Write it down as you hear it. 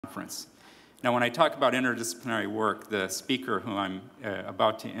conference. Now, when I talk about interdisciplinary work, the speaker who I'm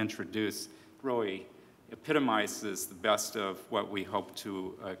about to introduce really epitomizes the best of what we hope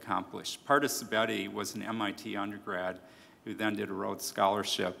to accomplish. Pardis Sabeti was an MIT undergrad who then did a Rhodes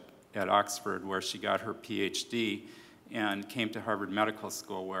Scholarship at Oxford, where she got her PhD and came to Harvard Medical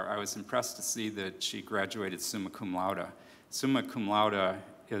School, where I was impressed to see that she graduated summa cum laude. Summa cum laude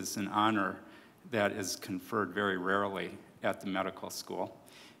is an honor that is conferred very rarely at the medical school,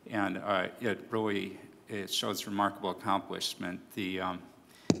 and it shows remarkable accomplishment. The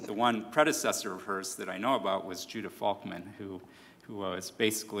one predecessor of hers that I know about was Judah Folkman, who was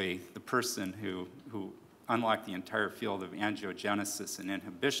basically the person who unlocked the entire field of angiogenesis and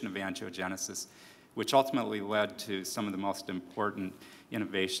inhibition of angiogenesis, which ultimately led to some of the most important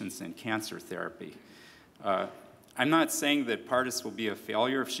innovations in cancer therapy. I'm not saying that Pardis will be a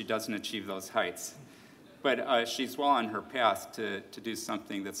failure if she doesn't achieve those heights, but she's well on her path to do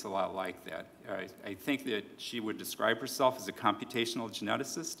something that's a lot like that. I think that she would describe herself as a computational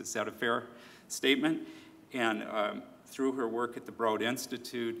geneticist. Is that a fair statement? And through her work at the Broad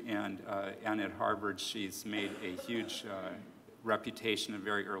Institute and at Harvard, she's made a huge reputation at a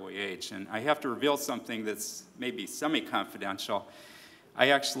very early age. And I have to reveal something that's maybe semi-confidential. I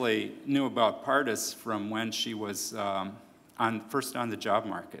actually knew about Pardis from when she was first on the job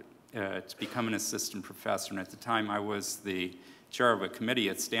market to become an assistant professor. And at the time, I was the chair of a committee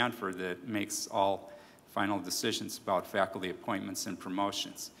at Stanford that makes all final decisions about faculty appointments and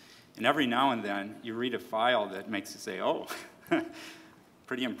promotions. And every now and then, you read a file that makes you say, oh,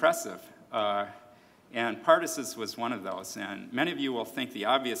 pretty impressive. And Pardis's was one of those. And many of you will think the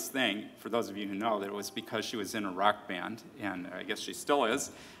obvious thing, for those of you who know, that it was because she was in a rock band, and I guess she still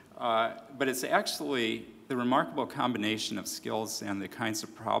is. But it's actually the remarkable combination of skills and the kinds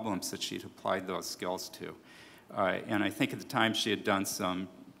of problems that she'd applied those skills to. And I think at the time she had done some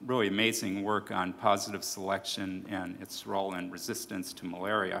really amazing work on positive selection and its role in resistance to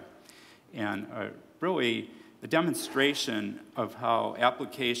malaria. And really, the demonstration of how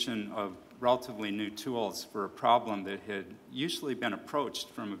application of relatively new tools for a problem that had usually been approached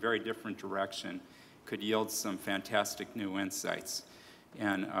from a very different direction could yield some fantastic new insights.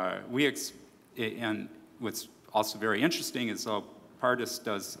 And what's also very interesting is though Pardis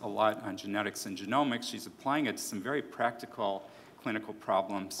does a lot on genetics and genomics, she's applying it to some very practical clinical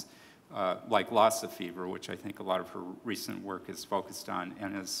problems like Lassa fever, which I think a lot of her recent work is focused on,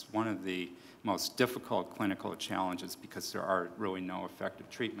 and is one of the most difficult clinical challenges because there are really no effective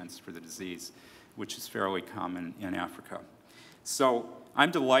treatments for the disease, which is fairly common in Africa. So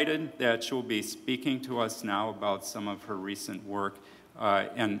I'm delighted that she'll be speaking to us now about some of her recent work,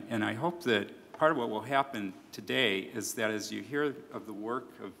 and I hope that part of what will happen today is that as you hear of the work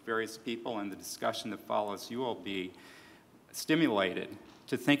of various people and the discussion that follows, you will be stimulated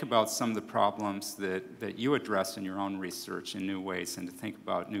to think about some of the problems that you address in your own research in new ways, and to think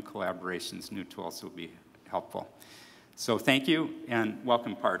about new collaborations, new tools that will be helpful. So thank you, and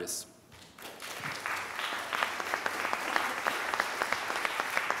welcome, Pardis.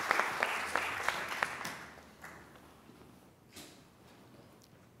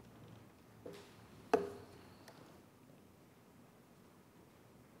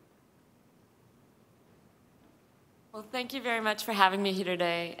 Well, thank you very much for having me here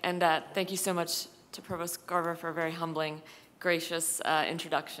today, and thank you so much to Provost Garver for a very humbling, gracious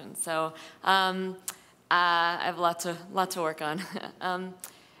introduction. So I have a lot to work on.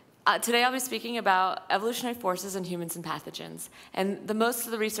 Today I'll be speaking about evolutionary forces in humans and pathogens. And most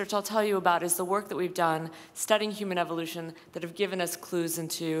of the research I'll tell you about is the work that we've done studying human evolution that have given us clues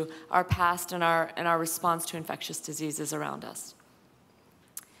into our past and our response to infectious diseases around us.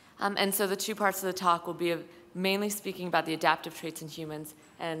 And so the two parts of the talk will be mainly speaking about the adaptive traits in humans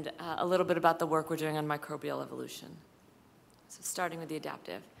and a little bit about the work we're doing on microbial evolution. So starting with the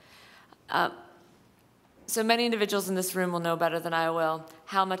adaptive. So many individuals in this room will know better than I will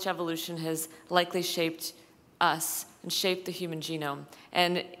how much evolution has likely shaped us and shaped the human genome.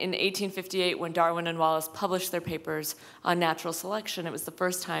 And in 1858, when Darwin and Wallace published their papers on natural selection, it was the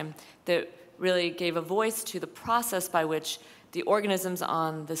first time that really gave a voice to the process by which the organisms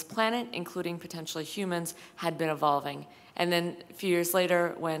on this planet, including potentially humans, had been evolving. And then a few years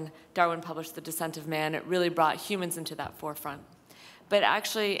later, when Darwin published The Descent of Man, it really brought humans into that forefront. But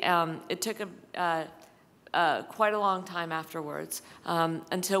actually, it took quite a long time afterwards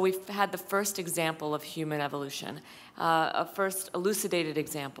until we had the first example of human evolution, a first elucidated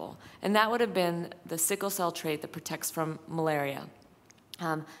example. And that would have been the sickle cell trait that protects from malaria.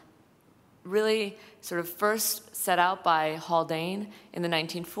 Really sort of first set out by Haldane in the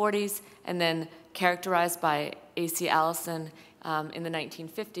 1940s, and then characterized by A.C. Allison in the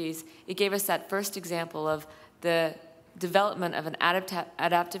 1950s, it gave us that first example of the development of an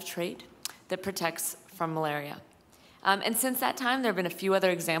adaptive trait that protects from malaria. And since that time, there have been a few other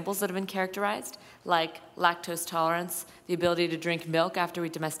examples that have been characterized, like lactose tolerance, the ability to drink milk after we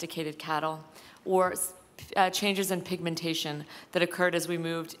domesticated cattle, or changes in pigmentation that occurred as we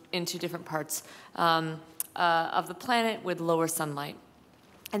moved into different parts of the planet with lower sunlight.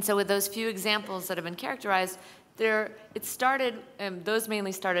 And so with those few examples that have been characterized, those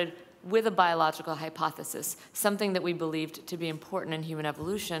mainly started with a biological hypothesis, something that we believed to be important in human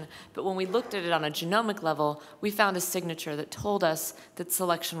evolution. But when we looked at it on a genomic level, we found a signature that told us that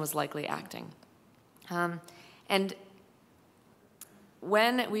selection was likely acting. And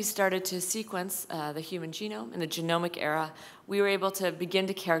when we started to sequence the human genome in the genomic era, we were able to begin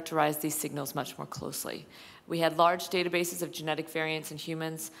to characterize these signals much more closely. We had large databases of genetic variants in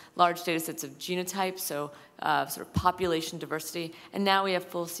humans, large data sets of genotypes, so sort of population diversity, and now we have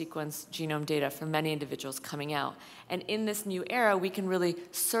full sequence genome data for many individuals coming out. And in this new era, we can really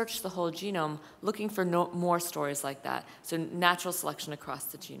search the whole genome looking for more stories like that, so natural selection across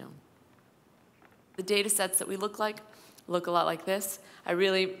the genome. The data sets that we look a lot like this.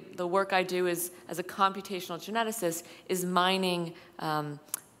 The work I do is, as a computational geneticist, is mining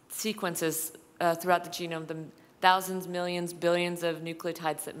sequences throughout the genome, the thousands, millions, billions of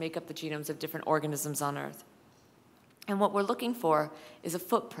nucleotides that make up the genomes of different organisms on Earth. And what we're looking for is a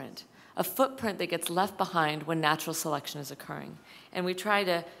footprint that gets left behind when natural selection is occurring. And we try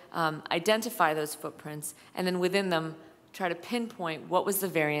to identify those footprints, and then within them, try to pinpoint what was the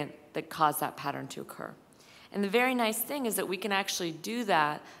variant that caused that pattern to occur. And the very nice thing is that we can actually do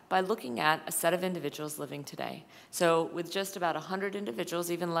that by looking at a set of individuals living today. So with just about 100 individuals,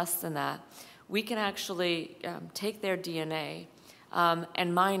 even less than that, we can actually take their DNA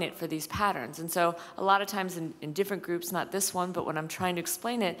and mine it for these patterns. And so a lot of times in different groups, not this one, but when I'm trying to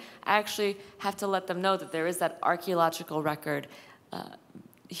explain it, I actually have to let them know that there is that archaeological record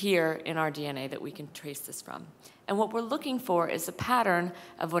here in our DNA that we can trace this from. And what we're looking for is a pattern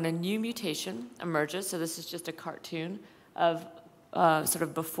of when a new mutation emerges. So this is just a cartoon of sort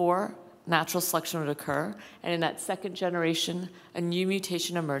of before natural selection would occur. And in that second generation, a new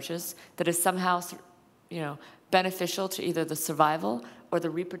mutation emerges that is somehow, beneficial to either the survival or the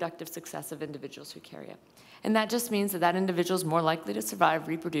reproductive success of individuals who carry it. And that just means that that individual is more likely to survive,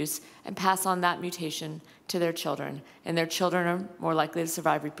 reproduce, and pass on that mutation to their children. And their children are more likely to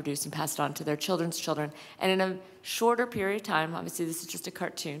survive, reproduce, and pass it on to their children's children. And in a shorter period of time, obviously this is just a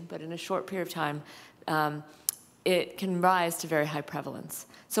cartoon, but in a short period of time, it can rise to very high prevalence.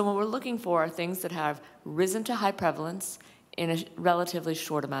 So what we're looking for are things that have risen to high prevalence in a relatively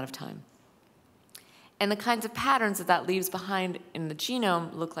short amount of time. And the kinds of patterns that leaves behind in the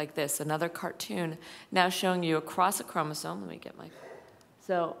genome look like this. Another cartoon now showing you across a chromosome. Let me get my...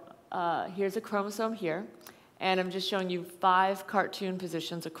 So here's a chromosome here. And I'm just showing you 5 cartoon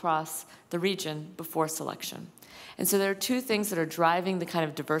positions across the region before selection. And so there are 2 things that are driving the kind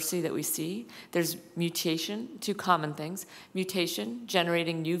of diversity that we see. There's mutation, 2 common things. Mutation,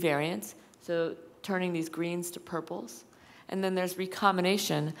 generating new variants, so turning these greens to purples. And then there's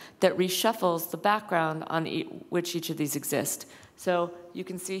recombination that reshuffles the background on which each of these exist. So you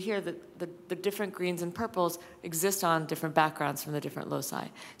can see here that the different greens and purples exist on different backgrounds from the different loci.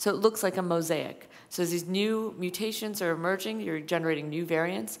 So it looks like a mosaic. So as these new mutations are emerging, you're generating new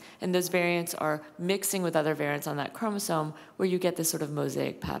variants, and those variants are mixing with other variants on that chromosome where you get this sort of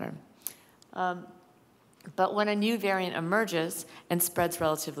mosaic pattern. But when a new variant emerges and spreads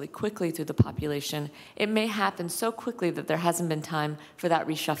relatively quickly through the population, it may happen so quickly that there hasn't been time for that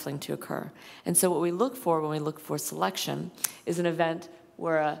reshuffling to occur. And so what we look for when we look for selection is an event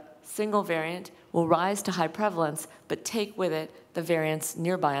where a single variant will rise to high prevalence, but take with it the variants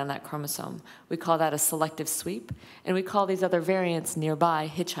nearby on that chromosome. We call that a selective sweep, and we call these other variants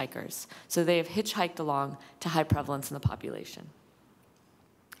nearby hitchhikers. So they have hitchhiked along to high prevalence in the population.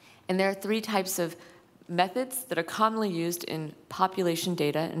 And there are 3 types of methods that are commonly used in population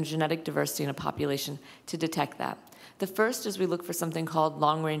data and genetic diversity in a population to detect that. The first is we look for something called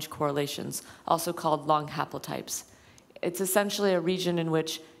long-range correlations, also called long haplotypes. It's essentially a region in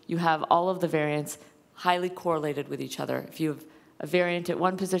which you have all of the variants highly correlated with each other. If you have a variant at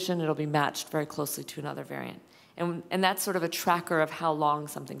one position, it'll be matched very closely to another variant. And that's sort of a tracker of how long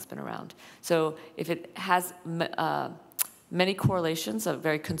something's been around. So if it has many correlations, a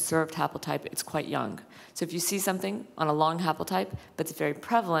very conserved haplotype, it's quite young. So if you see something on a long haplotype, but it's very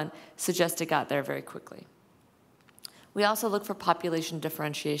prevalent, suggests it got there very quickly. We also look for population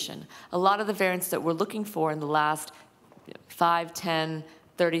differentiation. A lot of the variants that we're looking for in the last 5, 10,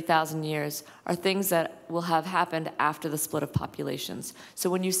 30,000 years are things that will have happened after the split of populations. So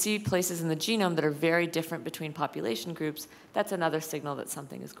when you see places in the genome that are very different between population groups, that's another signal that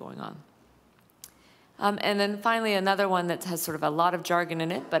something is going on. And then finally, another one that has sort of a lot of jargon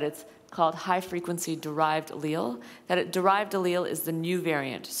in it, but it's called high-frequency derived allele. That derived allele is the new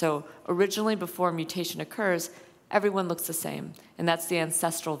variant. So originally, before mutation occurs, everyone looks the same, and that's the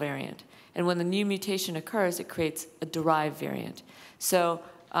ancestral variant. And when the new mutation occurs, it creates a derived variant. So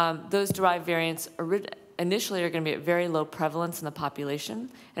those derived variants initially are going to be at very low prevalence in the population.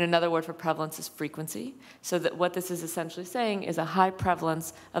 And another word for prevalence is frequency. So that what this is essentially saying is a high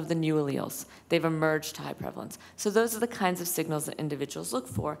prevalence of the new alleles. They've emerged to high prevalence. So those are the kinds of signals that individuals look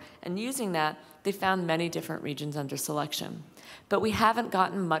for. And using that, they found many different regions under selection. But we haven't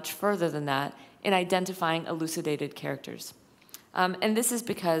gotten much further than that in identifying elucidated characters. And this is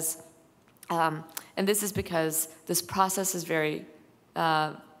because this process is very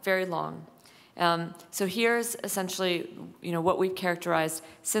long. So here's essentially, what we've characterized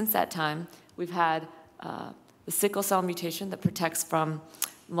since that time. We've had the sickle cell mutation that protects from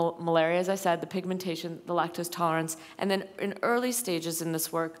malaria, as I said, the pigmentation, the lactose tolerance, and then in early stages in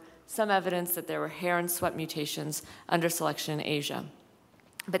this work, some evidence that there were hair and sweat mutations under selection in Asia.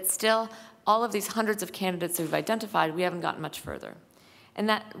 But still, all of these hundreds of candidates that we've identified, we haven't gotten much further. And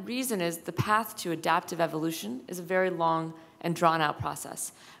that reason is the path to adaptive evolution is a very long and drawn-out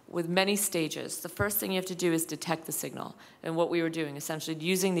process with many stages. The first thing you have to do is detect the signal. And what we were doing, essentially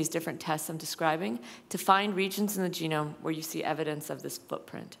using these different tests I'm describing to find regions in the genome where you see evidence of this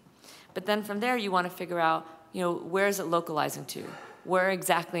footprint. But then from there, you want to figure out, where is it localizing to? Where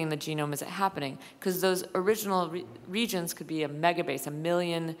exactly in the genome is it happening? Because those original regions could be a megabase, 1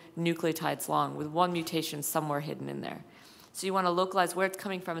 million nucleotides long, with one mutation somewhere hidden in there. So you want to localize where it's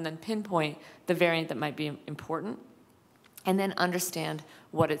coming from and then pinpoint the variant that might be important, and then understand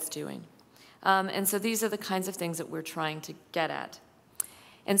what it's doing. And so these are the kinds of things that we're trying to get at.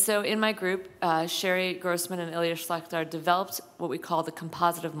 And so in my group, Sherry Grossman and Ilya Schlachter developed what we call the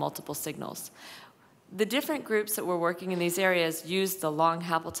composite of multiple signals. The different groups that were working in these areas used the long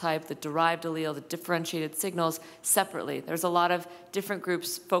haplotype, the derived allele, the differentiated signals separately. There's a lot of different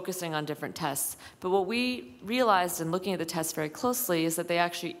groups focusing on different tests. But what we realized in looking at the tests very closely is that they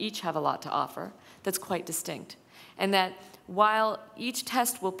actually each have a lot to offer that's quite distinct. And that while each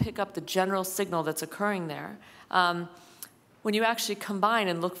test will pick up the general signal that's occurring there, when you actually combine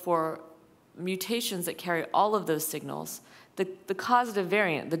and look for mutations that carry all of those signals, the causative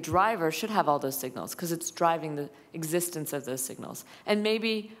variant, the driver, should have all those signals because it's driving the existence of those signals. And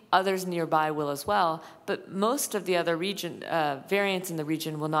maybe others nearby will as well, but most of the other variants in the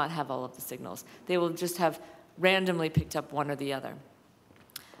region will not have all of the signals. They will just have randomly picked up one or the other.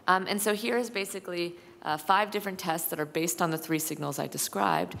 And so here is basically 5 different tests that are based on the 3 signals I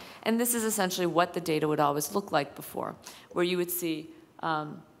described. And this is essentially what the data would always look like before, where you would see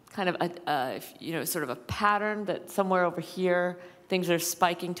kind of sort of a pattern that somewhere over here things are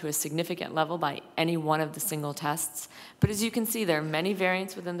spiking to a significant level by any one of the single tests. But as you can see, there are many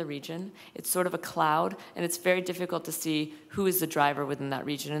variants within the region. It's sort of a cloud, and it's very difficult to see who is the driver within that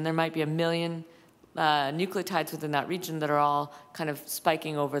region. And there might be 1 million nucleotides within that region that are all kind of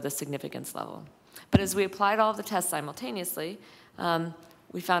spiking over the significance level. But as we applied all of the tests simultaneously,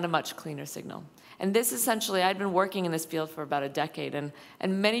 we found a much cleaner signal. And this essentially, I'd been working in this field for about a decade, and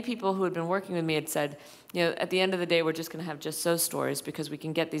many people who had been working with me had said, at the end of the day, we're just going to have just so stories because we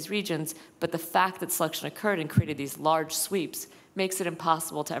can get these regions, but the fact that selection occurred and created these large sweeps makes it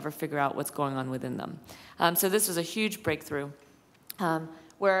impossible to ever figure out what's going on within them. So this was a huge breakthrough,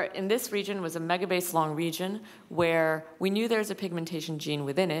 where in this region was a megabase long region where we knew there's a pigmentation gene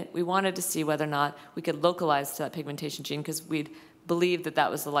within it. We wanted to see whether or not we could localize to that pigmentation gene because we'd believed that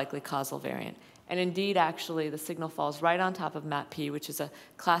that was the likely causal variant. And indeed, actually, the signal falls right on top of MAPP, which is a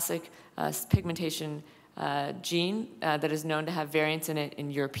classic pigmentation gene that is known to have variants in it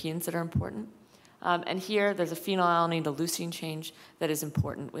in Europeans that are important. And here, there's a phenylalanine to leucine change that is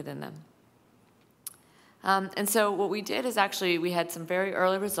important within them. And so what we did is actually, we had some very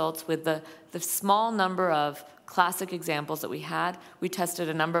early results with the small number of classic examples that we had. We tested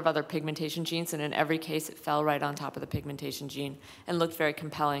a number of other pigmentation genes, and in every case, it fell right on top of the pigmentation gene and looked very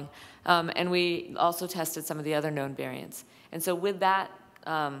compelling. And we also tested some of the other known variants. And so with that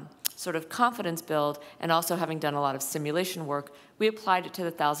sort of confidence build, and also having done a lot of simulation work, we applied it to the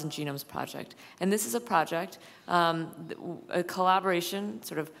 1,000 Genomes Project. And this is a project, a collaboration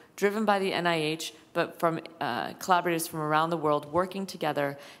sort of driven by the NIH, but from collaborators from around the world working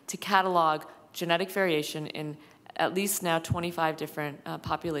together to catalog genetic variation in at least now 25 different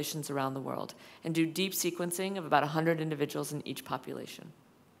populations around the world, and do deep sequencing of about 100 individuals in each population.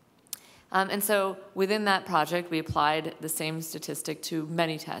 And so within that project, we applied the same statistic to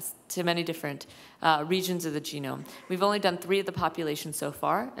many tests, to many different regions of the genome. We've only done 3 of the population so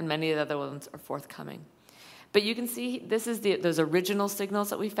far, and many of the other ones are forthcoming. But you can see this is those original signals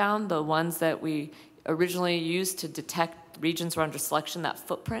that we found, the ones that we originally used to detect regions were under selection, that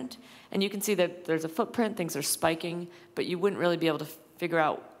footprint. And you can see that there's a footprint, things are spiking, but you wouldn't really be able to figure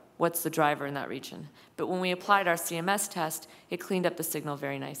out what's the driver in that region. But when we applied our CMS test, it cleaned up the signal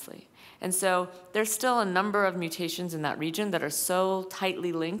very nicely. And so there's still a number of mutations in that region that are so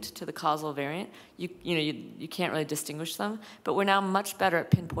tightly linked to the causal variant, you can't really distinguish them. But we're now much better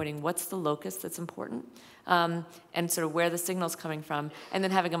at pinpointing what's the locus that's important, and sort of where the signal's coming from, and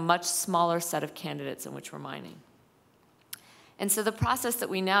then having a much smaller set of candidates in which we're mining. And so the process that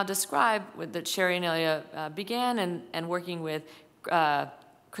we now describe, that Sherry and Ilya began, and working with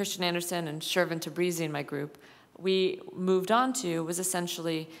Christian Anderson and Shervin Tabrizi in my group, we moved on to was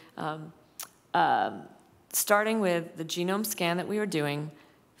essentially starting with the genome scan that we were doing,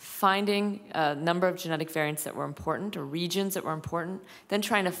 finding a number of genetic variants that were important or regions that were important, then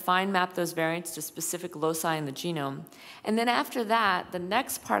trying to find map those variants to specific loci in the genome. And then after that, the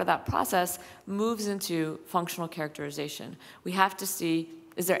next part of that process moves into functional characterization. We have to see,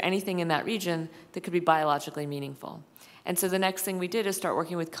 is there anything in that region that could be biologically meaningful? And so the next thing we did is start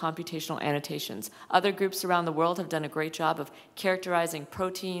working with computational annotations. Other groups around the world have done a great job of characterizing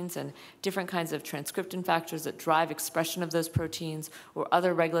proteins and different kinds of transcription factors that drive expression of those proteins or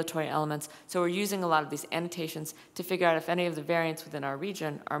other regulatory elements. So we're using a lot of these annotations to figure out if any of the variants within our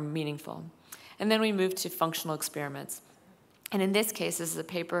region are meaningful. And then we moved to functional experiments. And in this case, this is a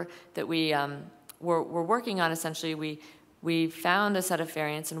paper that we were working on. Essentially, we found a set of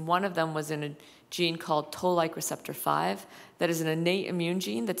variants, and one of them was in a gene called toll-like receptor 5 that is an innate immune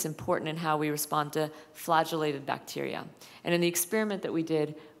gene that's important in how we respond to flagellated bacteria. And in the experiment that we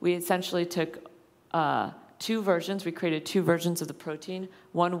did, we essentially took 2 versions. We created 2 versions of the protein,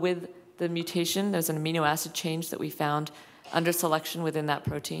 one with the mutation. There's an amino acid change that we found under selection within that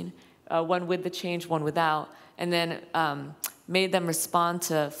protein, one with the change, one without, and then made them respond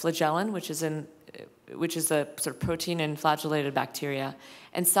to flagellin, which is a sort of protein in flagellated bacteria,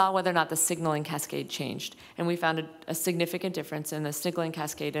 and saw whether or not the signaling cascade changed. And we found a significant difference in the signaling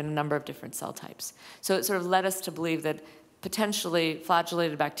cascade in a number of different cell types. So it sort of led us to believe that potentially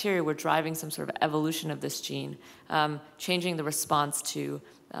flagellated bacteria were driving some sort of evolution of this gene, changing the response to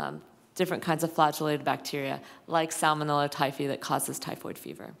different kinds of flagellated bacteria, like Salmonella typhi that causes typhoid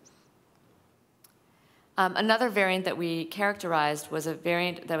fever. Another variant that we characterized was a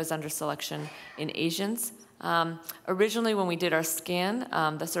variant that was under selection in Asians. Originally, when we did our scan,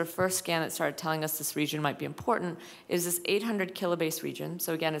 the sort of first scan that started telling us this region might be important is this 800 kilobase region.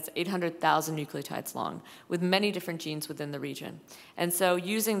 So again, it's 800,000 nucleotides long, with many different genes within the region. And so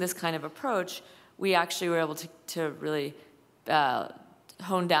using this kind of approach, we actually were able to really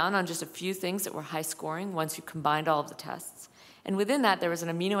hone down on just a few things that were high scoring once you combined all of the tests. And within that, there was an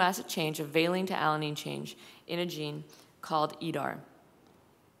amino acid change, a valine to alanine change in a gene called EDAR.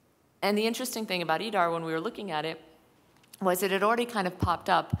 And the interesting thing about EDAR when we were looking at it was it had already kind of popped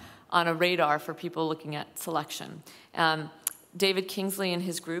up on a radar for people looking at selection. David Kingsley and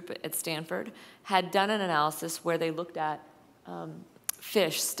his group at Stanford had done an analysis where they looked at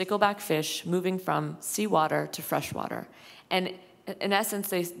fish, stickleback fish, moving from seawater to freshwater. And in essence,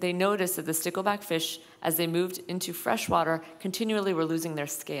 they noticed that the stickleback fish, as they moved into freshwater, continually were losing their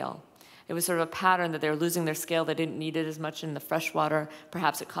scale. It was sort of a pattern that they were losing their scale. They didn't need it as much in the freshwater.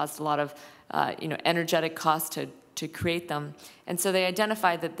 Perhaps it caused a lot of energetic cost to create them. And so they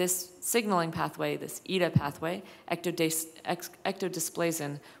identified that this signaling pathway, this EDA pathway,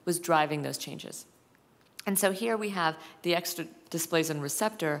 ectodysplasin, was driving those changes. And so here we have the ectodysplasin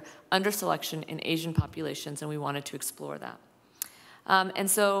receptor under selection in Asian populations, and we wanted to explore that. And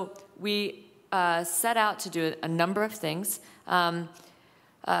so we set out to do a number of things,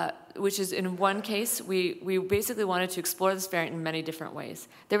 which is in one case, we basically wanted to explore this variant in many different ways.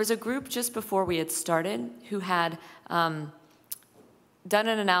 There was a group just before we had started who had done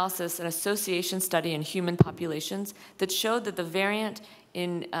an analysis, an association study in human populations that showed that the variant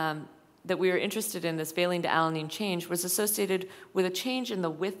that we were interested in, this valine to alanine change, was associated with a change in the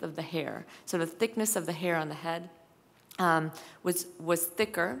width of the hair. So the thickness of the hair on the head was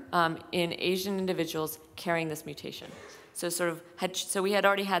thicker in Asian individuals carrying this mutation. So we had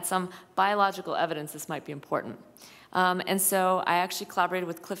already had some biological evidence this might be important. And so I actually collaborated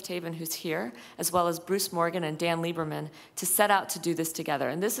with Cliff Taven, who's here, as well as Bruce Morgan and Dan Lieberman, to set out to do this together.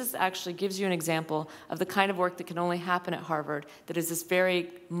 And this actually gives you an example of the kind of work that can only happen at Harvard, that is this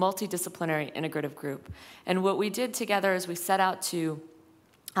very multidisciplinary integrative group. And what we did together is we set out to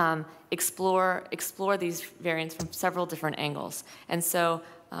explore these variants from several different angles. And so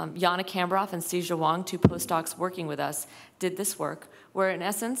Jana Kamberoff and Sijia Wang, two postdocs working with us, did this work, where in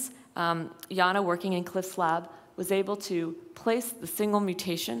essence, Jana, working in Cliff's lab, was able to place the single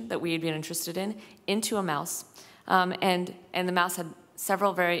mutation that we had been interested in into a mouse. And the mouse had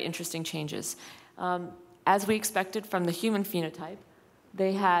several very interesting changes. As we expected from the human phenotype,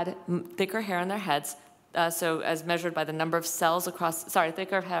 they had thicker hair on their heads, so as measured by the number of cells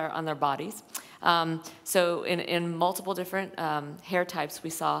thicker hair on their bodies. So in multiple different hair types, we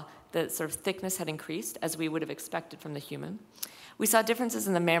saw that sort of thickness had increased, as we would have expected from the human. We saw differences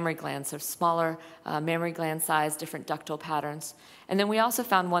in the mammary glands, so smaller mammary gland size, different ductal patterns. And then we also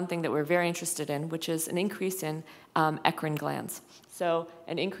found one thing that we're very interested in, which is an increase in eccrine glands. So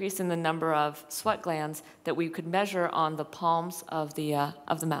an increase in the number of sweat glands that we could measure on the palms of the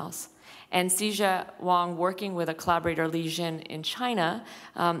mouse. And Sijia Wang, working with a collaborator, Li Jin, in China,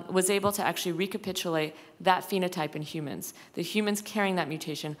 was able to actually recapitulate that phenotype in humans. The humans carrying that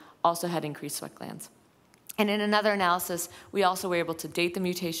mutation also had increased sweat glands. And in another analysis, we also were able to date the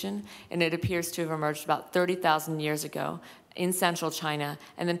mutation, and it appears to have emerged about 30,000 years ago in central China,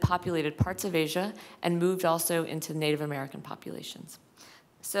 and then populated parts of Asia, and moved also into Native American populations.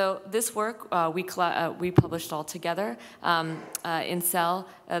 So this work we published all together in Cell,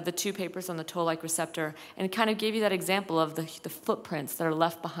 the two papers on the toll-like receptor, and kind of gave you that example of the footprints that are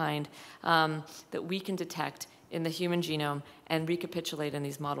left behind that we can detect in the human genome and recapitulate in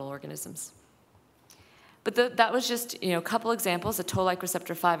these model organisms. But that was just a couple examples. The toll-like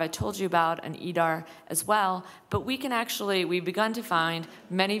receptor 5 I told you about, an EDAR as well. But we've begun to find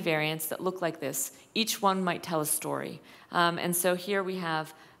many variants that look like this. Each one might tell a story. And so here we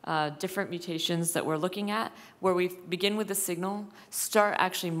have different mutations that we're looking at, where we begin with the signal, start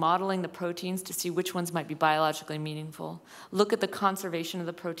actually modeling the proteins to see which ones might be biologically meaningful, look at the conservation of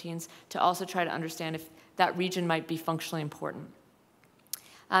the proteins to also try to understand if that region might be functionally important.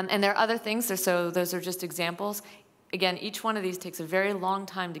 And there are other things, so those are just examples. Again, each one of these takes a very long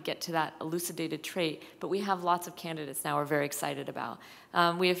time to get to that elucidated trait, but we have lots of candidates now we're very excited about.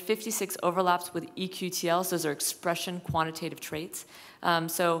 We have 56 overlaps with EQTLs. Those are expression quantitative traits.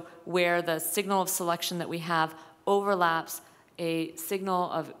 So where the signal of selection that we have overlaps a signal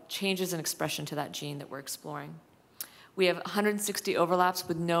of changes in expression to that gene that we're exploring. We have 160 overlaps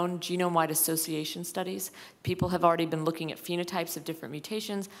with known genome-wide association studies. People have already been looking at phenotypes of different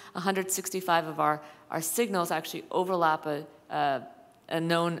mutations. 165 of our signals actually overlap a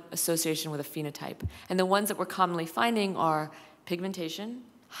known association with a phenotype. And the ones that we're commonly finding are pigmentation,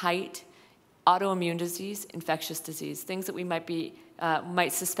 height, autoimmune disease, infectious disease, things that we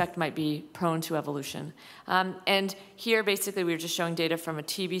might suspect might be prone to evolution. And here, basically, we were just showing data from a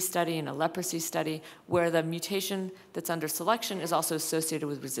TB study and a leprosy study where the mutation that's under selection is also associated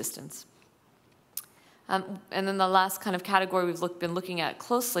with resistance. And then the last kind of category we've been looking at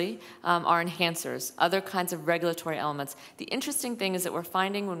closely are enhancers, other kinds of regulatory elements. The interesting thing is that we're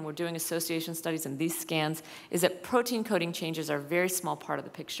finding when we're doing association studies in these scans is that protein coding changes are a very small part of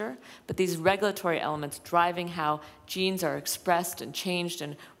the picture, but these regulatory elements driving how genes are expressed and changed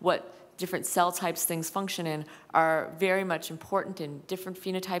and what different cell types things function in are very much important in different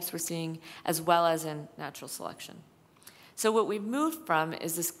phenotypes we're seeing, as well as in natural selection. So what we've moved from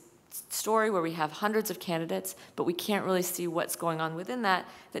is this story where we have hundreds of candidates, but we can't really see what's going on within that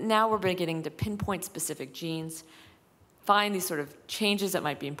now we're beginning to pinpoint specific genes, find these sort of changes that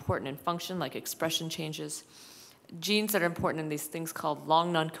might be important in function, like expression changes, genes that are important in these things called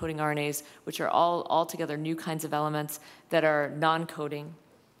long non-coding RNAs, which are all altogether new kinds of elements that are non-coding.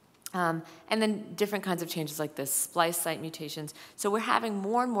 And then different kinds of changes like this, splice site mutations. So we're having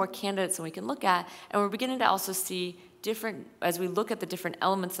more and more candidates that we can look at, and we're beginning to also see different, as we look at the different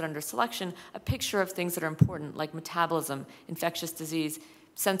elements that are under selection, a picture of things that are important, like metabolism, infectious disease,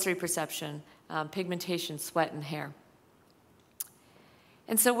 sensory perception, pigmentation, sweat, and hair.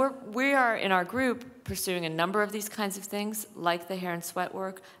 And so we are, in our group, pursuing a number of these kinds of things, like the hair and sweat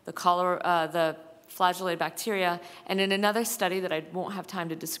work, the flagellated bacteria, and in another study that I won't have time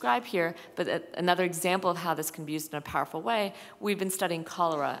to describe here, but another example of how this can be used in a powerful way, we've been studying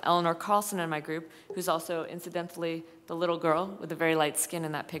cholera. Eleanor Carlson in my group, who's also incidentally the little girl with the very light skin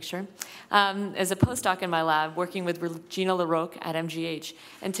in that picture, is a postdoc in my lab working with Regina LaRocque at MGH.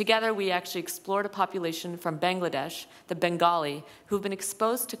 And together we actually explored a population from Bangladesh, the Bengali, who've been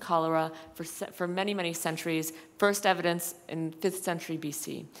exposed to cholera for many, many centuries, first evidence in 5th century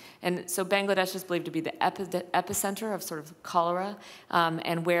BC. And so Bangladesh is believed to be the epicenter of sort of cholera,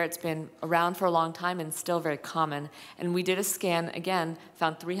 and where it's been around for a long time and still very common. And we did a scan, again,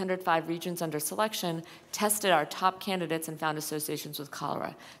 found 305 regions under selection, tested our top candidates, and found associations with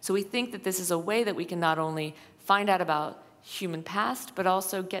cholera. So we think that this is a way that we can not only find out about human past, but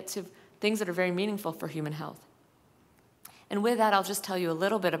also get to things that are very meaningful for human health. And with that, I'll just tell you a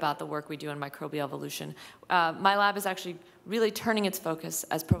little bit about the work we do in microbial evolution. My lab is actually really turning its focus,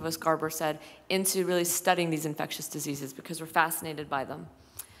 as Provost Garber said, into really studying these infectious diseases because we're fascinated by them.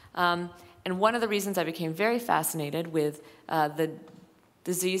 And one of the reasons I became very fascinated with the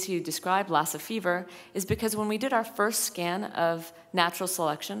disease he described, Lassa fever, is because when we did our first scan of natural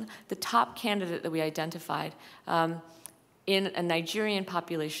selection, the top candidate that we identified in a Nigerian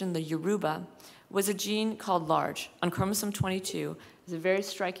population, the Yoruba, was a gene called LARGE on chromosome 22. It's a very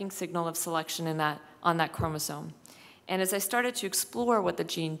striking signal of selection on that chromosome. And as I started to explore what the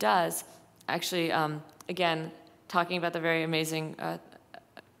gene does, actually, again, talking about the very amazing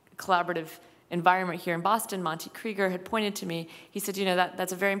collaborative environment here in Boston, Monty Krieger had pointed to me. He said, you know,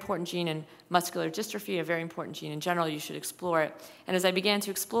 that's a very important gene in muscular dystrophy, a very important gene in general. You should explore it. And as I began to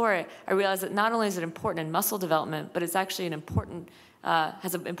explore it, I realized that not only is it important in muscle development, but it's actually an important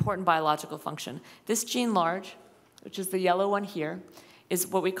has an important biological function. This gene LARGE, which is the yellow one here, is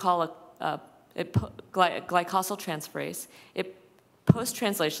what we call a glycosyl transferase. It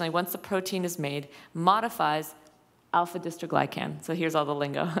post-translationally, once the protein is made, modifies alpha-dystroglycan. So here's all the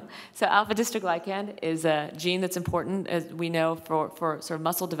lingo. So alpha-dystroglycan is a gene that's important, as we know, for sort of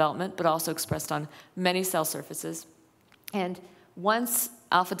muscle development, but also expressed on many cell surfaces. And once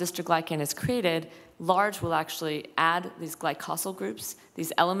alpha-dystroglycan is created, LARGE will actually add these glycosyl groups,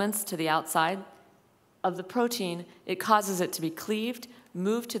 these elements to the outside of the protein. It causes it to be cleaved,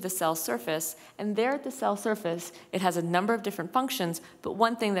 moved to the cell surface, and there at the cell surface, it has a number of different functions, but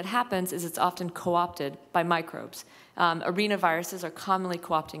one thing that happens is it's often co-opted by microbes. Arenaviruses are commonly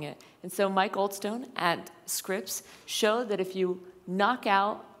co-opting it. And so Mike Oldstone at Scripps showed that if you knock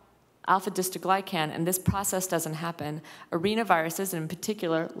out alpha-dystroglycan and this process doesn't happen, arenaviruses, and in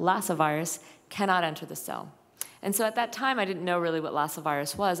particular Lassa virus, cannot enter the cell. And so at that time, I didn't know really what Lassa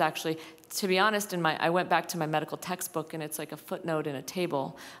virus was. Actually, to be honest, I went back to my medical textbook, and it's like a footnote in a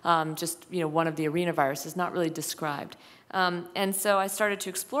table, just one of the arenaviruses, not really described. And so I started to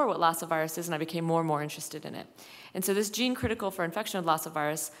explore what Lassa virus is, and I became more and more interested in it. And so this gene critical for infection with Lassa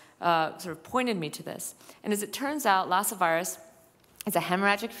virus sort of pointed me to this. And as it turns out, Lassa virus is a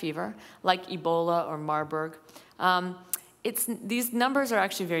hemorrhagic fever, like Ebola or Marburg. These numbers are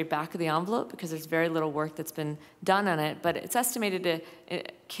actually very back of the envelope because there's very little work that's been done on it, but it's estimated to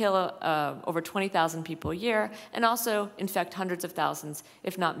kill over 20,000 people a year and also infect hundreds of thousands,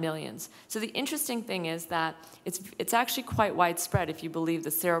 if not millions. So the interesting thing is that it's actually quite widespread if you believe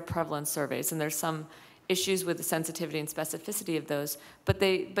the seroprevalence surveys, and there's some issues with the sensitivity and specificity of those, but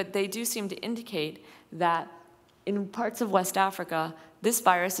they do seem to indicate that in parts of West Africa, this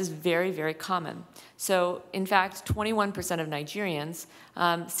virus is very, very common. So, in fact, 21% of Nigerians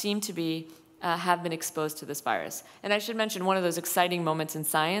seem to have been exposed to this virus. And I should mention one of those exciting moments in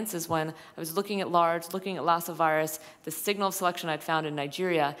science is when I was looking at LARGE, looking at Lassa virus, the signal of selection I'd found in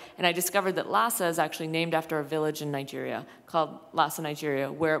Nigeria, and I discovered that Lassa is actually named after a village in Nigeria called Lassa,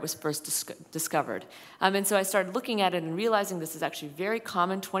 Nigeria, where it was first discovered. And so I started looking at it and realizing this is actually very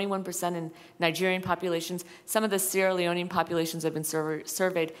common, 21% in Nigerian populations. Some of the Sierra Leonean populations that have been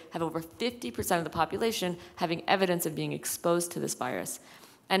surveyed have over 50% of the population having evidence of being exposed to this virus.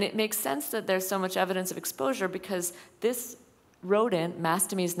 And it makes sense that there's so much evidence of exposure because this rodent,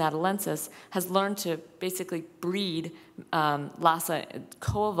 Mastomys natalensis, has learned to basically breed Lassa,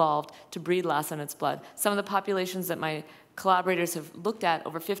 co-evolved to breed Lassa in its blood. Some of the populations that my collaborators have looked at,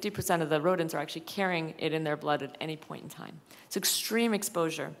 over 50% of the rodents are actually carrying it in their blood at any point in time. It's extreme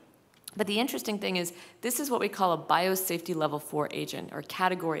exposure. But the interesting thing is this is what we call a biosafety level 4 agent, or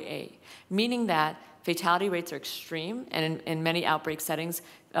category A, meaning that fatality rates are extreme, and in many outbreak settings,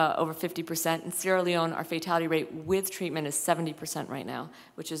 over 50%. In Sierra Leone, our fatality rate with treatment is 70% right now,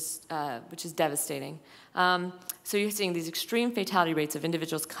 which is devastating. So you're seeing these extreme fatality rates of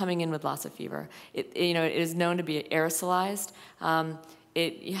individuals coming in with Lassa fever. It is known to be aerosolized.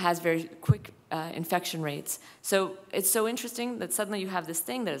 It has very quick infection rates. So it's so interesting that suddenly you have this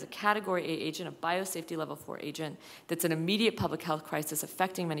thing that is a category A agent, a biosafety level 4 agent, that's an immediate public health crisis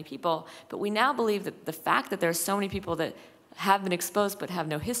affecting many people. But we now believe that the fact that there are so many people that have been exposed but have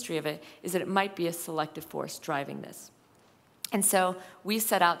no history of it is that it might be a selective force driving this. And so we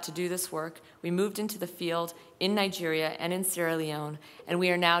set out to do this work. We moved into the field in Nigeria and in Sierra Leone, and we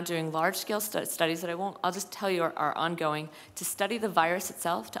are now doing large-scale studies that I'll just tell you are ongoing, to study the virus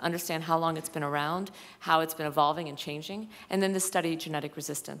itself, to understand how long it's been around, how it's been evolving and changing, and then to study genetic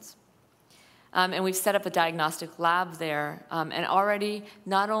resistance. And we've set up a diagnostic lab there, and already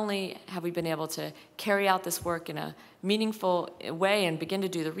not only have we been able to carry out this work in a meaningful way and begin to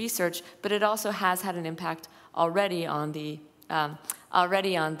do the research, but it also has had an impact already on the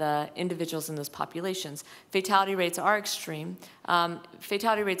individuals in those populations. Fatality rates are extreme.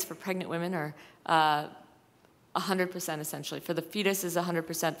 Fatality rates for pregnant women are 100% essentially. For the fetus is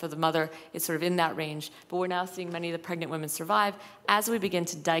 100%, for the mother it's sort of in that range. But we're now seeing many of the pregnant women survive as we begin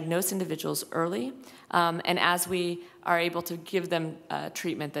to diagnose individuals early, and as we are able to give them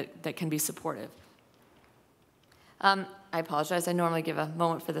treatment that can be supportive. I apologize, I normally give a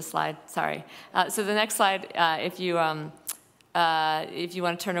moment for this slide, sorry. So the next slide, if you want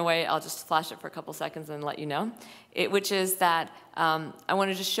to turn away, I'll just flash it for a couple seconds and let you know. Which is that I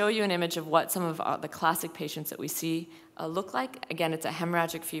want to just show you an image of what some of the classic patients that we see look like. Again, it's a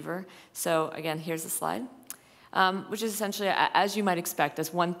hemorrhagic fever. So again, here's the slide, which is essentially, as you might expect,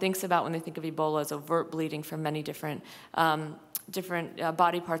 as one thinks about when they think of Ebola, as overt bleeding from many different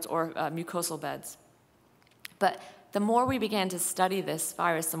body parts or mucosal beds. But the more we began to study this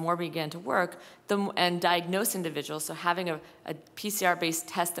virus, the more we began to work and diagnose individuals, so having a PCR-based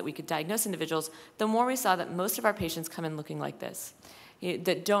test that we could diagnose individuals, the more we saw that most of our patients come in looking like this,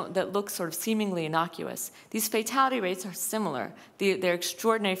 that look sort of seemingly innocuous. These fatality rates are similar. They're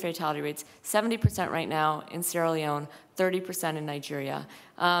extraordinary fatality rates, 70% right now in Sierra Leone, 30% in Nigeria.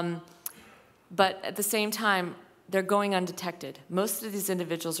 But at the same time, they're going undetected. Most of these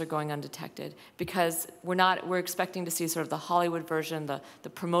individuals are going undetected because we're expecting to see sort of the Hollywood version, the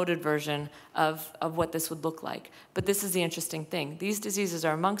promoted version of what this would look like. But this is the interesting thing. These diseases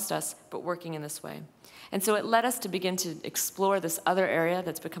are amongst us, but working in this way. And so it led us to begin to explore this other area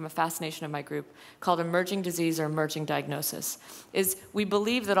that's become a fascination of my group called emerging disease or emerging diagnosis. We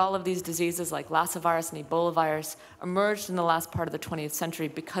believe that all of these diseases like Lassa virus and Ebola virus emerged in the last part of the 20th century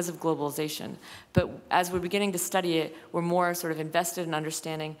because of globalization. But as we're beginning to study it, we're more sort of invested in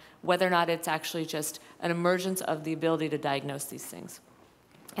understanding whether or not it's actually just an emergence of the ability to diagnose these things.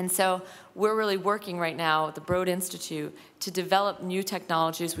 And so we're really working right now at the Broad Institute to develop new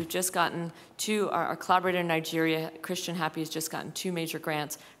technologies. We've just gotten our collaborator in Nigeria, Christian Happy, has just gotten 2 major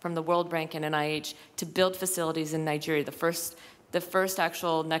grants from the World Bank and NIH to build facilities in Nigeria, the first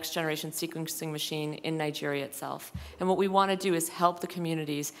actual next generation sequencing machine in Nigeria itself. And what we want to do is help the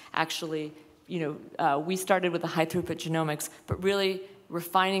communities actually, we started with the high throughput genomics, but really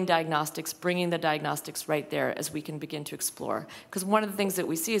refining diagnostics, bringing the diagnostics right there as we can begin to explore. Because one of the things that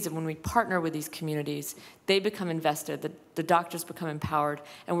we see is that when we partner with these communities, they become invested, the doctors become empowered,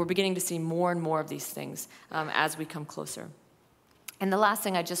 and we're beginning to see more and more of these things as we come closer. And the last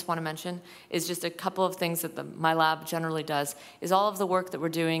thing I just want to mention is just a couple of things that my lab generally does, is all of the work that we're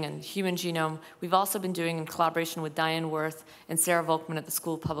doing in human genome, we've also been doing in collaboration with Diane Worth and Sarah Volkman at the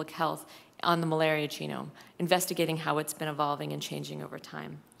School of Public Health on the malaria genome, investigating how it's been evolving and changing over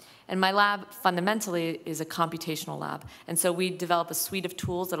time. And my lab fundamentally is a computational lab. And so we develop a suite of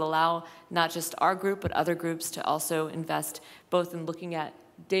tools that allow not just our group, but other groups to also invest both in looking at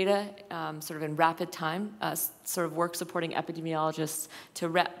data sort of in rapid time, sort of work supporting epidemiologists to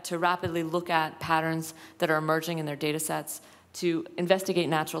rapidly look at patterns that are emerging in their data sets, to investigate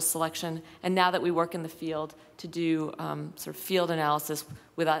natural selection, and now that we work in the field, to do sort of field analysis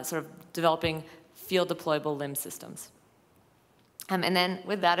without sort of developing field deployable limb systems. And then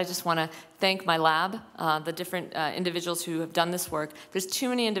with that, I just want to thank my lab, the different individuals who have done this work. There's too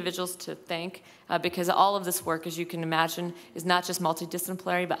many individuals to thank because all of this work, as you can imagine, is not just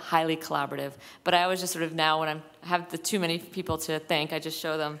multidisciplinary, but highly collaborative. But I always just sort of now, when I have too many people to thank, I just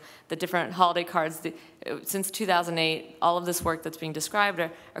show them the different holiday cards. Since 2008, all of this work that's being described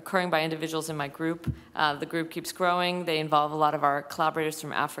are occurring by individuals in my group. The group keeps growing. They involve a lot of our collaborators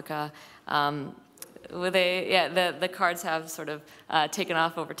from Africa. The cards have sort of taken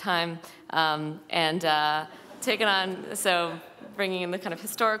off over time and taken on, so bringing in the kind of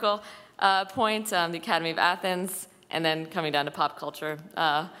historical point, the Academy of Athens, and then coming down to pop culture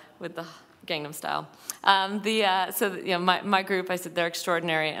with the Gangnam Style. My group, I said, they're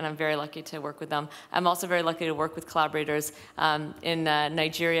extraordinary, and I'm very lucky to work with them. I'm also very lucky to work with collaborators in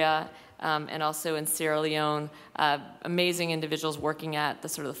Nigeria, and also in Sierra Leone, amazing individuals working at the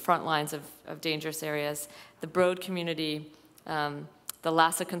sort of the front lines of dangerous areas, the Broad community, the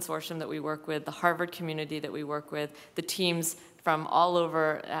Lassa consortium that we work with, the Harvard community that we work with, the teams from all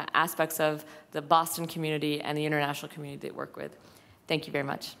over aspects of the Boston community and the international community they work with. Thank you very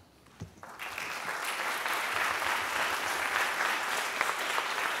much.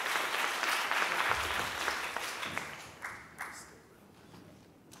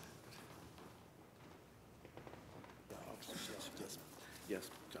 Yes,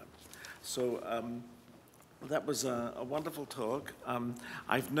 John. So that was a wonderful talk.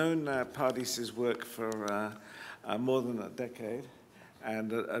 I've known Pardis's work for more than a decade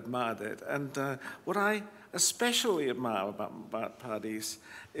and admired it. And what I especially admire about Pardis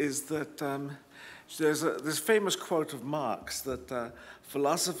is that there's this famous quote of Marx that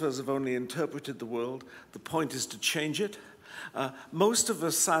philosophers have only interpreted the world. The point is to change it. Most of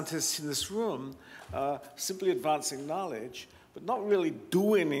us scientists in this room are simply advancing knowledge, but not really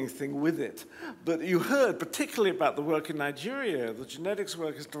doing anything with it. But you heard particularly about the work in Nigeria. The genetics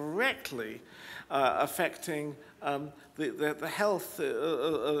work is directly affecting the health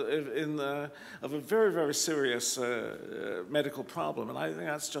of a very, very serious medical problem, and I think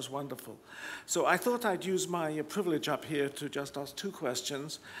that's just wonderful. So I thought I'd use my privilege up here to just ask 2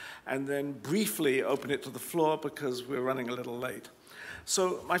 questions, and then briefly open it to the floor because we're running a little late.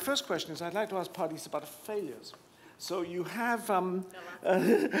 So my first question is, I'd like to ask Pardis about failures. So you have,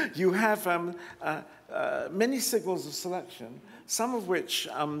 many signals of selection, some of which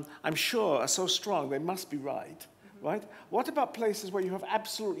I'm sure are so strong they must be right, right? What about places where you have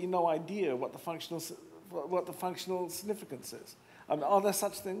absolutely no idea what the functional significance is? Are there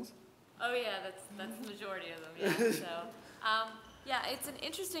such things? Oh yeah, that's the majority of them. Yeah. So yeah, it's an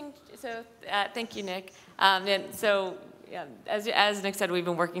interesting. So thank you, Nick. And so. Yeah, as Nick said, we've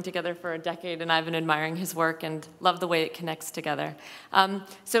been working together for a decade, and I've been admiring his work and love the way it connects together.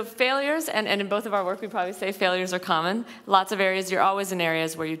 So failures, and in both of our work, we probably say failures are common. Lots of areas, you're always in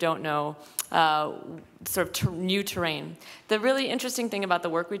areas where you don't know sort of new terrain. The really interesting thing about the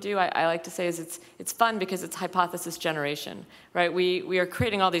work we do, I like to say, is it's fun because it's hypothesis generation, right? We are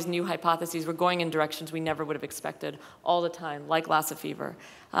creating all these new hypotheses. We're going in directions we never would have expected all the time, like Lassa fever.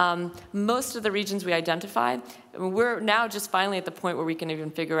 Most of the regions we identify, we're now just finally at the point where we can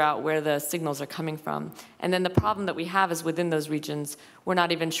even figure out where the signals are coming from. And then the problem that we have is within those regions, we're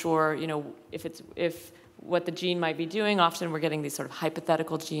not even sure, you know, if what the gene might be doing. Often we're getting these sort of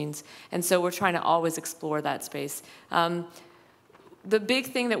hypothetical genes. And so we're trying to always explore that space. The big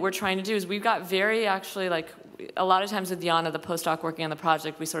thing that we're trying to do is we've got actually, like, a lot of times with Diana, the postdoc working on the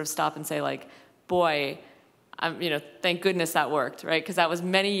project, we sort of stop and say, like, boy, you know, thank goodness that worked, right? Because that was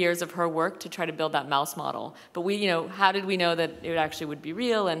many years of her work to try to build that mouse model. But we, you know, how did we know that it actually would be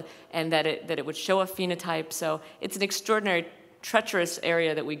real and that it would show a phenotype? So it's an extraordinary, treacherous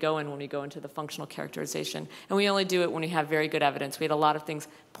area that we go in when we go into the functional characterization. And we only do it when we have very good evidence. We had a lot of things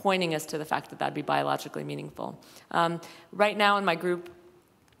pointing us to the fact that that'd be biologically meaningful. Right now in my group,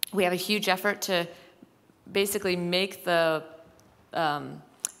 we have a huge effort to basically make the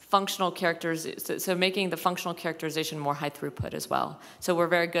functional characters, so making the functional characterization more high throughput as well. So we're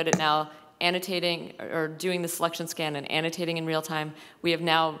very good at now annotating or doing the selection scan and annotating in real time. We have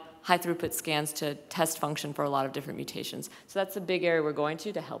now high throughput scans to test function for a lot of different mutations. So that's a big area we're going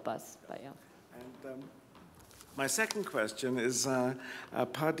to help us. But, yeah. And my second question is,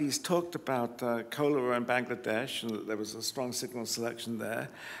 Pardis talked about cholera in Bangladesh, and that there was a strong signal selection there,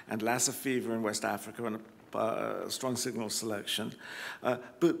 and Lassa fever in West Africa, and a strong signal selection.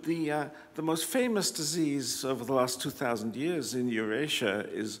 But the most famous disease over the last 2,000 years in Eurasia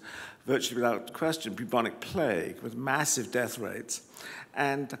is virtually without question bubonic plague with massive death rates.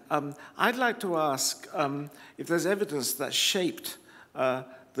 And I'd like to ask if there's evidence that shaped the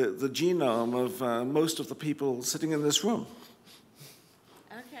genome of most of the people sitting in this room.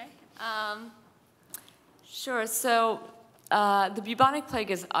 Okay. Sure. So the bubonic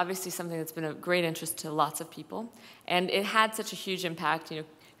plague is obviously something that's been of great interest to lots of people. And it had such a huge impact, you know,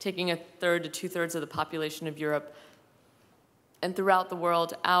 taking 1/3 to 2/3 of the population of Europe and throughout the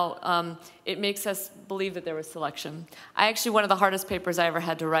world out. It makes us believe that there was selection. One of the hardest papers I ever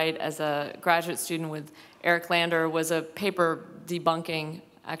had to write as a graduate student with Eric Lander was a paper debunking,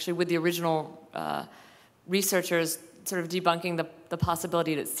 actually with the original researchers, sort of debunking the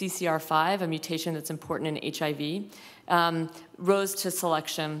possibility that CCR5, a mutation that's important in HIV, rose to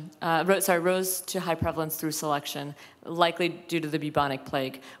high prevalence through selection, likely due to the bubonic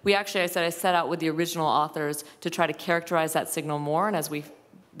plague. I set out with the original authors to try to characterize that signal more, and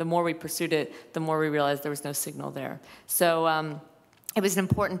the more we pursued it, the more we realized there was no signal there. So it was an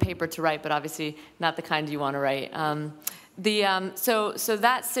important paper to write, but obviously not the kind you want to write. So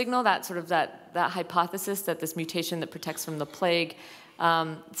that signal, that hypothesis that this mutation that protects from the plague,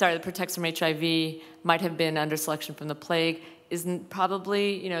 that protects from HIV might have been under selection from the plague, isn't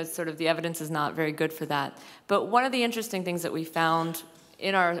probably, sort of the evidence is not very good for that. But one of the interesting things that we found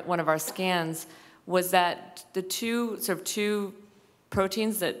in one of our scans was that the two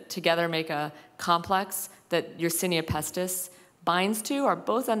proteins that together make a complex that Yersinia pestis binds to are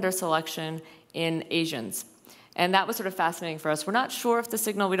both under selection in Asians. And that was sort of fascinating for us. We're not sure if the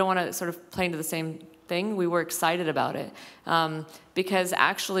signal, we don't want to sort of play into the same thing. We were excited about it because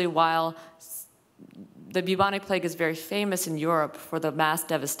actually while the bubonic plague is very famous in Europe for the mass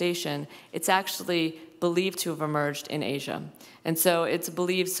devastation, it's actually believed to have emerged in Asia. And so it's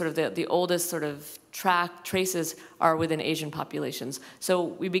believed sort of the oldest sort of traces are within Asian populations. So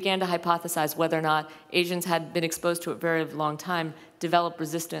we began to hypothesize whether or not Asians had been exposed to it a very long time, developed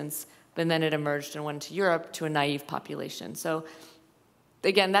resistance, but then it emerged and went to Europe to a naive population. So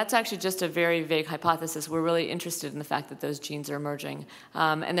again, that's actually just a very vague hypothesis. We're really interested in the fact that those genes are emerging.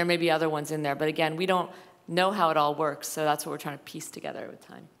 And there may be other ones in there. But again, we don't know how it all works. So that's what we're trying to piece together with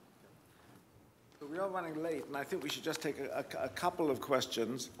time. So we are running late, and I think we should just take a couple of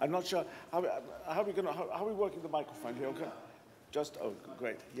questions. I'm not sure, how are we working the microphone here? Okay. Oh,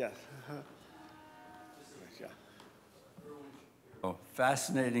 great, yes. Yeah. Oh,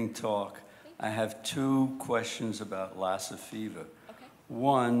 fascinating talk. I have two questions about Lassa fever. Okay.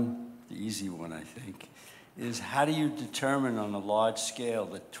 One, the easy one, I think, is how do you determine on a large scale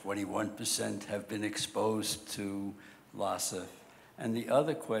that 21% have been exposed to Lassa? And the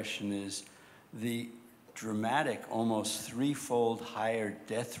other question is the dramatic, almost threefold higher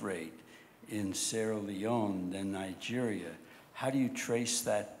death rate in Sierra Leone than Nigeria. How do you trace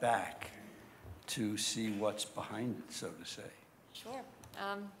that back to see what's behind it, so to say? Sure.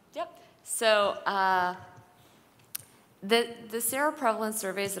 Yep. So the seroprevalence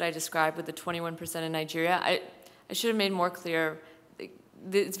surveys that I described with the 21% in Nigeria, I should have made more clear.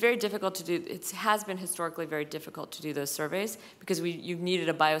 It's very difficult to do. It has been historically very difficult to do those surveys because you needed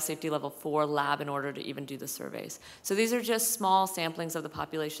a biosafety level 4 lab in order to even do the surveys. So these are just small samplings of the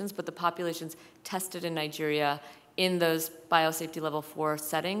populations, but the populations tested in Nigeria in those biosafety level 4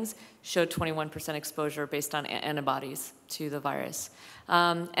 settings showed 21% exposure based on antibodies to the virus.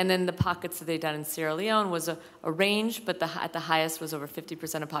 And then the pockets that they've done in Sierra Leone was a range, but at the highest was over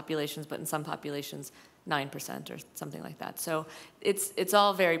 50% of populations, but in some populations, 9% or something like that. So it's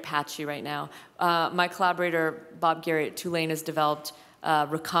all very patchy right now. My collaborator, Bob Gary at Tulane, has developed a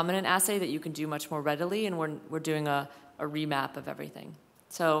recombinant assay that you can do much more readily, and we're doing a remap of everything.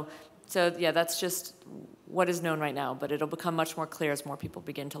 So yeah, that's just what is known right now, but it'll become much more clear as more people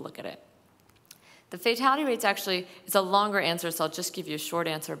begin to look at it. The fatality rates actually is a longer answer, so I'll just give you a short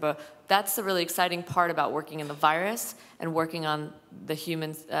answer, but that's the really exciting part about working in the virus and working on the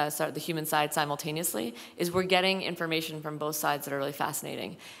human side simultaneously, is we're getting information from both sides that are really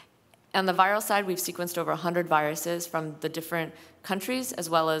fascinating. On the viral side, we've sequenced over 100 viruses from the different countries, as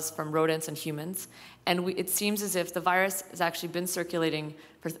well as from rodents and humans. And it seems as if the virus has actually been circulating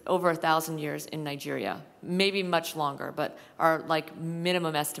for over 1,000 years in Nigeria, maybe much longer, but our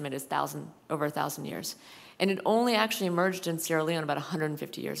minimum estimate is over 1,000 years. And it only actually emerged in Sierra Leone about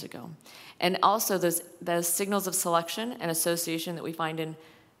 150 years ago. And also those signals of selection and association that we find in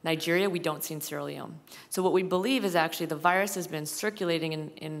Nigeria, we don't see in Sierra Leone. So what we believe is actually the virus has been circulating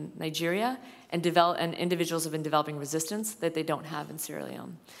in Nigeria, and individuals have been developing resistance that they don't have in Sierra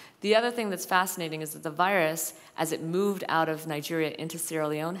Leone. The other thing that's fascinating is that the virus, as it moved out of Nigeria into Sierra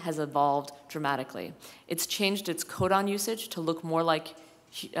Leone, has evolved dramatically. It's changed its codon usage to look more like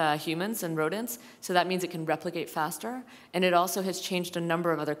humans and rodents, so that means it can replicate faster, and it also has changed a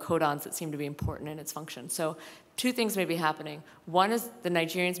number of other codons that seem to be important in its function. So two things may be happening. One is the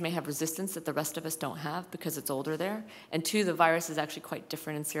Nigerians may have resistance that the rest of us don't have because it's older there, and two, the virus is actually quite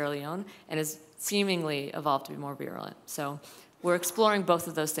different in Sierra Leone and has seemingly evolved to be more virulent. So we're exploring both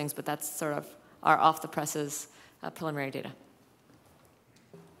of those things, but that's sort of our off-the-presses preliminary data.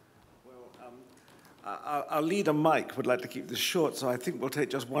 Our leader, Mike, would like to keep this short, so I think we'll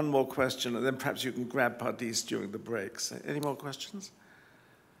take just one more question, and then perhaps you can grab Pardis during the breaks. Any more questions?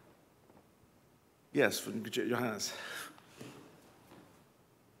 Yes, from Johannes.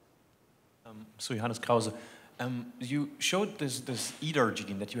 So Johannes Krause, you showed this EDAR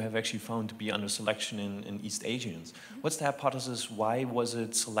gene that you have actually found to be under selection in East Asians. What's the hypothesis? Why was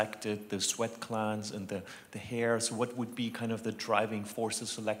it selected, the sweat glands and the hair? So what would be kind of the driving force, the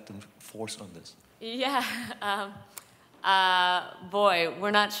selective force on this? Yeah, boy, we're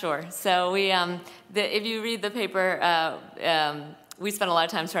not sure. So if you read the paper, we spent a lot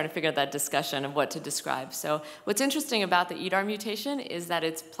of time trying to figure out that discussion of what to describe. So what's interesting about the EDAR mutation is that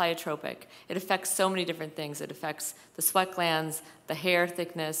it's pleiotropic. It affects so many different things. It affects the sweat glands, the hair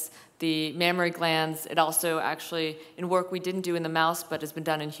thickness, the mammary glands. It also actually, in work we didn't do in the mouse but has been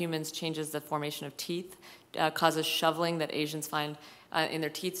done in humans, changes the formation of teeth, causes shoveling that Asians find in their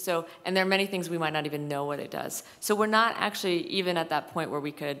teeth. So, and there are many things we might not even know what it does. So we're not actually even at that point where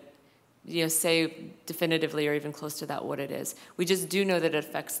we could say definitively or even close to that what it is. We just do know that it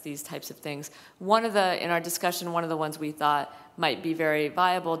affects these types of things. In our discussion, one of the ones we thought might be very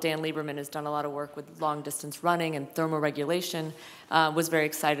viable, Dan Lieberman has done a lot of work with long distance running and thermoregulation, was very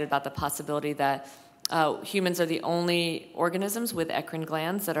excited about the possibility that humans are the only organisms with eccrine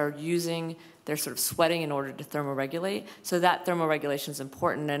glands that are using their sort of sweating in order to thermoregulate. So that thermoregulation is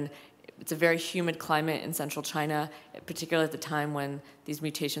important, and it's a very humid climate in central China, particularly at the time when these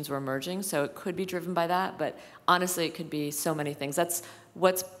mutations were emerging. So it could be driven by that, but honestly, it could be so many things. That's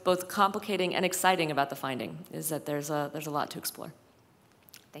what's both complicating and exciting about the finding, is that there's a lot to explore.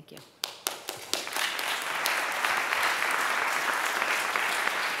 Thank you.